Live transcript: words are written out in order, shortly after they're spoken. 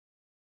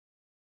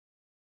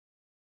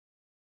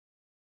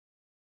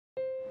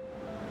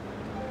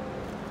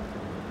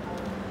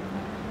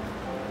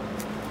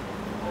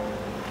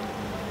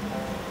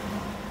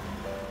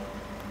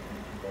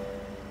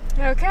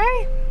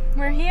Okay,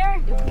 we're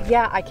here.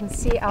 Yeah, I can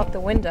see out the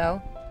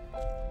window.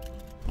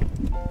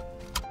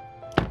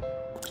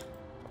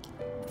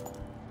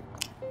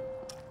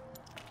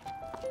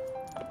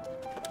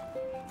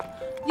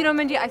 You know,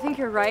 Mindy, I think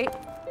you're right.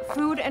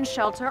 Food and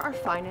shelter are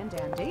fine and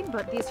dandy,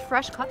 but these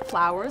fresh-cut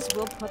flowers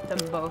will put them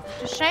both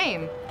to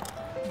shame.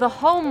 The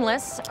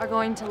homeless are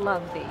going to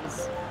love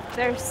these.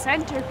 They're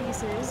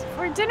centerpieces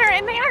for dinner,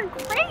 and they are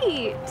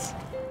great.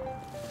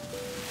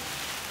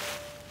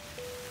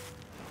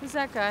 Who's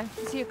that guy?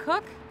 Is he a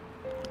cook?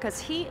 Because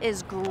he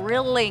is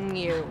grilling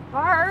you.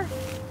 Barf.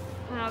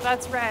 No,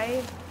 that's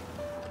Ray.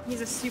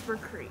 He's a super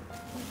creep.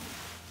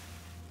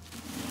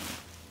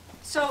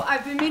 So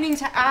I've been meaning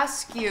to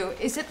ask you,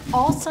 is it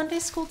all Sunday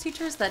school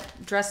teachers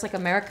that dress like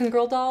American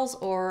Girl dolls,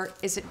 or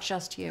is it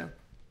just you?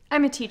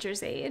 I'm a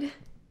teacher's aide.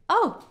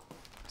 Oh,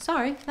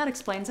 sorry, that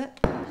explains it.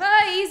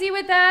 Easy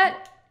with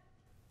that.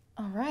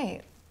 All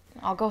right,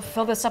 I'll go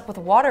fill this up with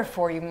water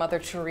for you, Mother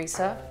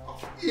Teresa.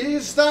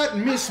 Is that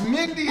Miss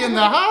Mindy in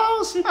the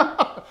house?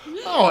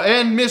 Oh,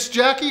 and Miss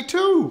Jackie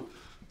too.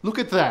 Look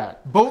at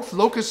that. Both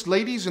Locust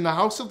ladies in the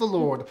house of the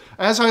Lord.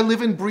 As I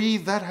live and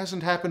breathe, that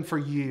hasn't happened for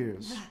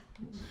years.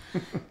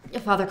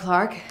 Father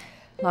Clark,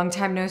 long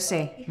time no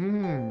see.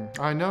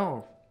 I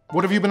know.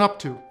 What have you been up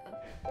to?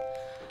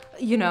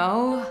 You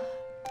know,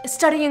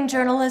 studying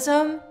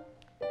journalism,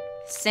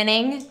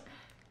 sinning,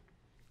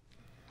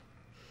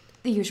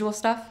 the usual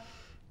stuff.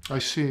 I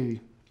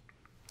see.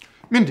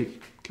 Mindy,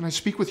 can I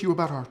speak with you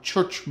about our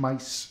church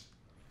mice?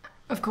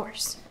 Of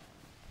course.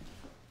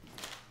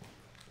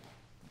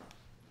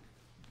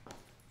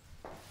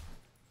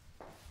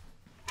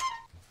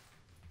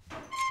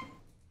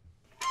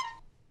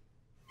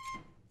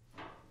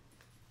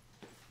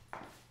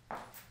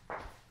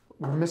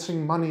 We're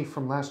missing money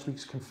from last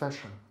week's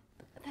confession.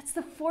 That's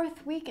the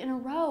 4th week in a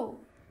row.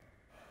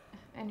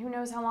 And who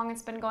knows how long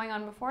it's been going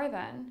on before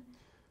then.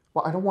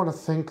 Well, I don't want to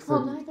think that...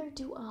 Well, neither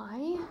do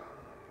I.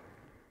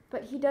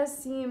 But he does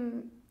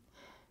seem,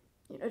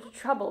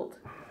 troubled.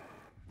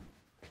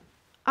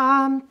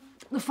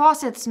 The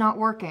faucet's not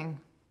working.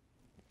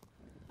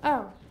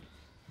 Oh.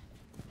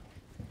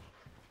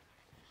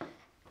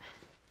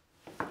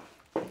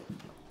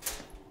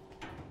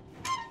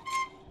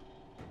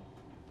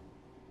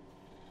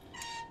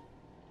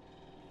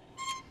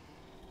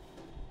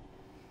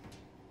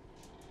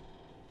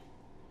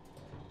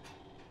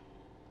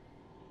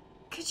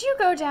 Could you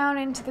go down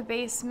into the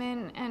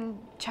basement and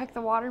check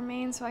the water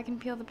main so I can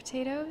peel the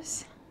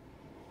potatoes?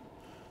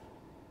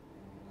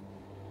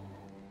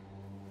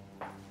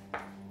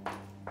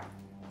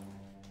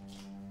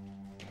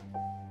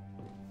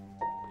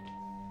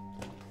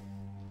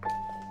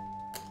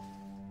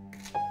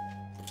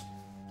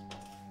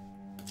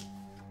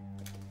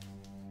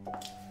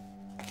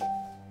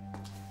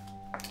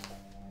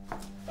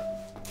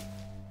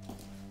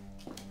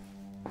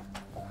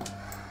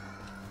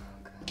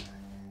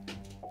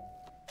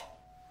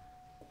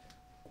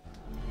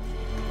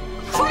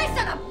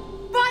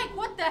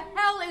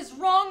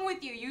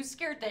 You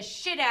scared the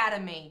shit out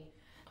of me.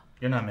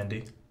 You're not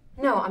Mindy.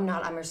 No, I'm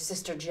not. I'm her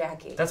sister,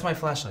 Jackie. That's my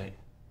flashlight.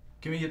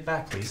 Give me it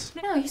back, please.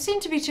 No, you seem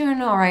to be doing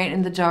all right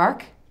in the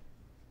dark.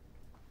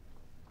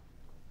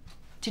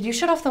 Did you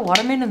shut off the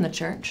water main in the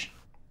church?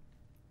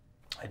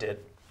 I did.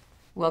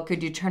 Well,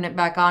 could you turn it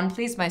back on,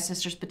 please? My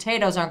sister's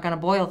potatoes aren't going to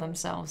boil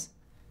themselves.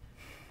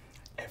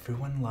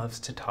 Everyone loves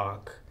to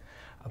talk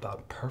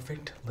about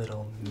perfect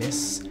little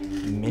Miss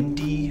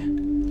Mindy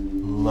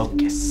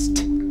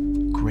Locust.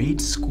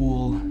 Grade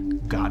school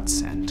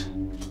godsend.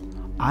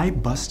 I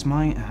bust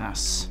my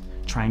ass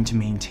trying to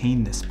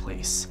maintain this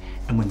place,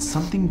 and when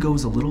something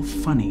goes a little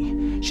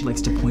funny, she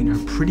likes to point her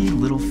pretty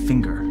little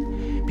finger,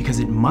 because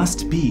it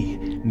must be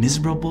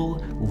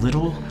miserable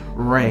little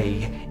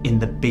Ray in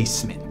the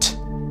basement.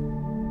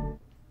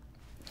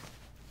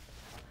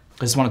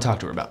 I just want to talk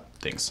to her about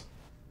things.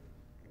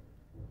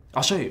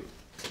 I'll show you.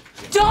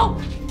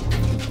 Don't!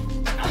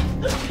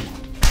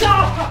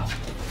 Stop!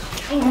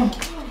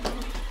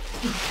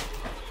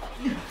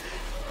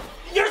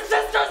 Your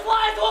sister's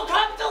lies will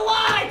come to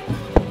life!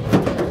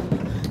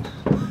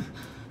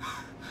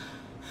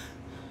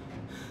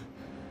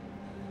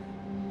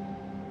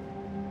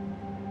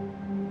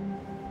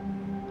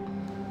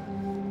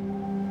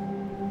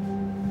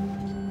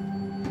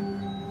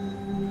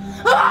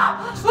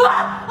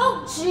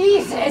 Oh,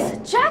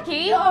 Jesus!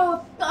 Jackie!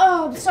 Oh,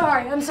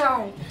 I'm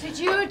sorry. Did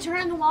you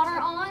turn the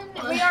water on?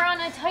 We are on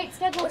a tight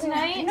schedule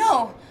tonight.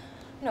 No,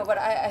 but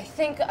I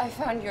think I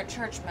found your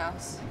church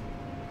mouse.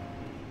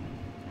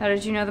 How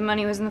did you know the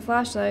money was in the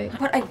flashlight?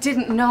 But I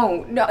didn't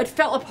know. No, it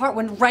fell apart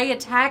when Ray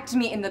attacked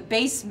me in the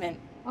basement.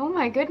 Oh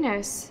my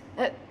goodness.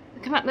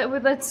 Come on,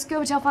 let's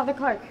go tell Father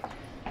Clark.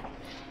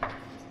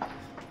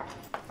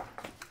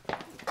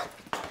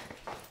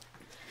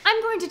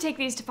 I'm going to take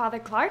these to Father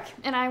Clark,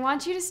 and I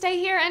want you to stay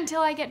here until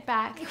I get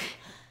back.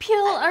 Peel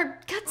or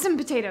cut some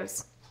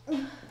potatoes,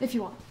 if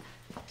you want.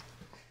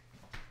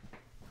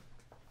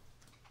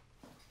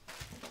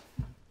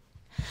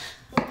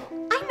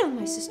 I know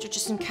my sister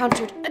just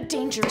encountered a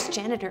dangerous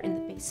janitor in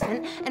the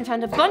basement and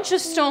found a bunch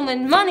of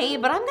stolen money,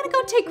 but I'm gonna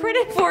go take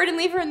credit for it and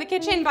leave her in the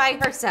kitchen by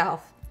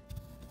herself.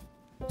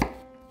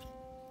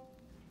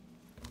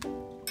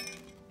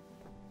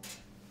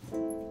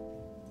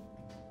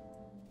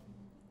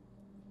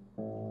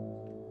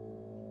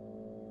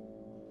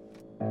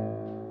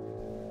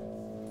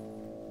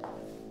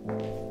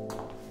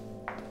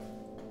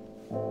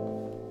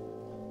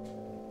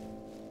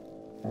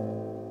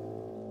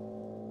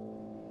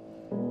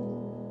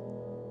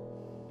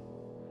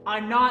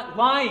 I'm not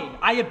lying.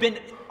 I have been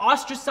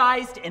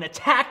ostracized and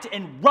attacked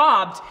and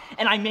robbed,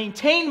 and I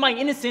maintain my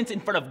innocence in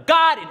front of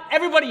God and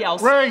everybody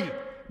else. Ray,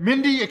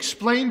 Mindy,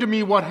 explain to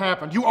me what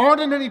happened. You aren't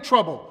in any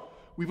trouble.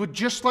 We would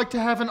just like to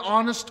have an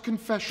honest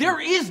confession. There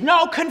is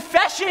no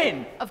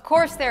confession! Of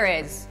course there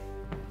is.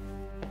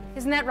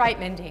 Isn't that right,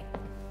 Mindy?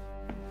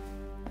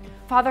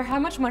 Father, how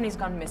much money's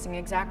gone missing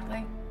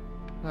exactly?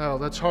 Well,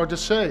 that's hard to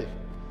say.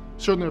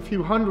 Certainly a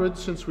few hundred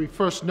since we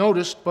first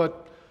noticed,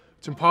 but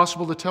it's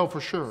impossible to tell for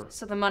sure.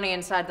 So the money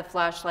inside the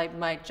flashlight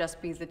might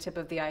just be the tip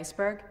of the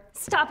iceberg?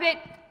 Stop it,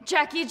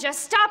 Jackie, just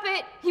stop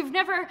it. You've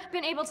never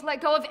been able to let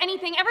go of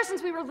anything ever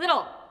since we were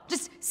little.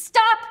 Just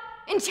stop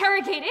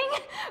interrogating.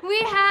 We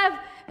have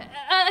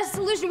a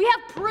solution. We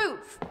have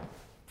proof.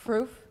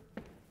 Proof?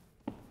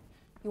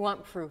 You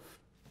want proof?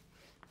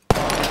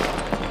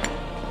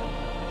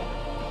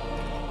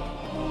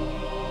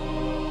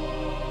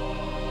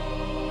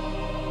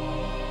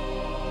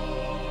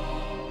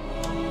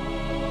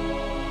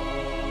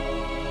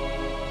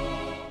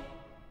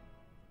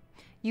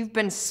 You've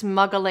been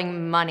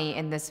smuggling money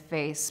in this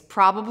vase,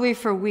 probably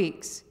for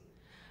weeks.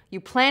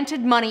 You planted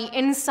money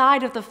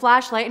inside of the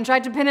flashlight and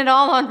tried to pin it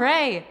all on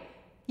Ray.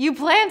 You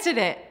planted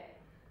it.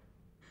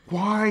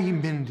 Why,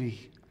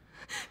 Mindy?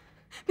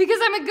 Because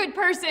I'm a good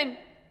person.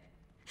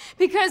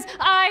 Because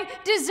I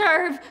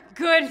deserve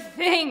good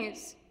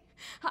things.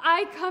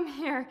 I come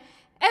here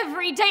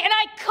every day and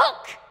I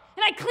cook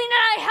and I clean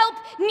and I help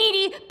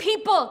needy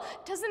people.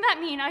 Doesn't that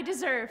mean I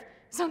deserve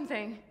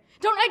something?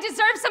 Don't I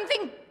deserve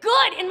something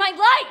good in my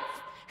life?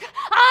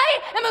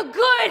 I am a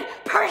good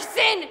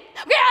person.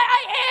 Okay,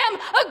 I am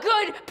a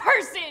good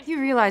person.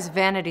 You realize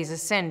vanity's a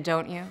sin,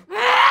 don't you?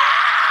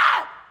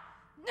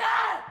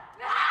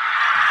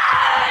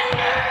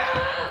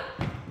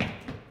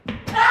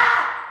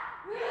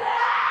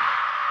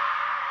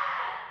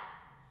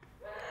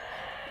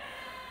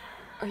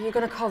 Are you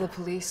gonna call the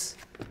police?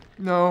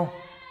 No.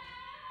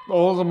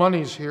 All the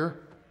money's here.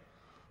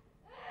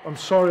 I'm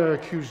sorry I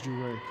accused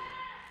you, Ray.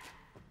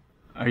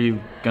 Are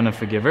you gonna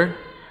forgive her?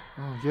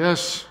 Oh,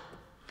 yes.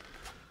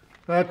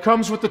 That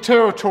comes with the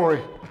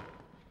territory.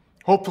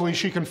 Hopefully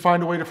she can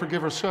find a way to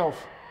forgive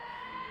herself.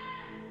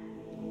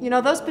 You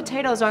know, those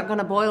potatoes aren't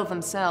gonna boil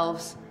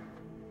themselves.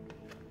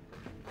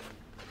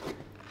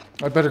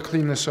 I'd better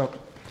clean this up.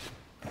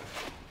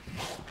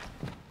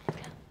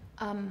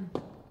 I'm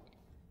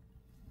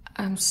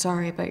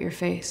sorry about your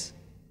face.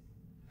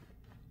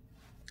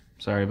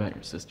 Sorry about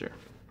your sister.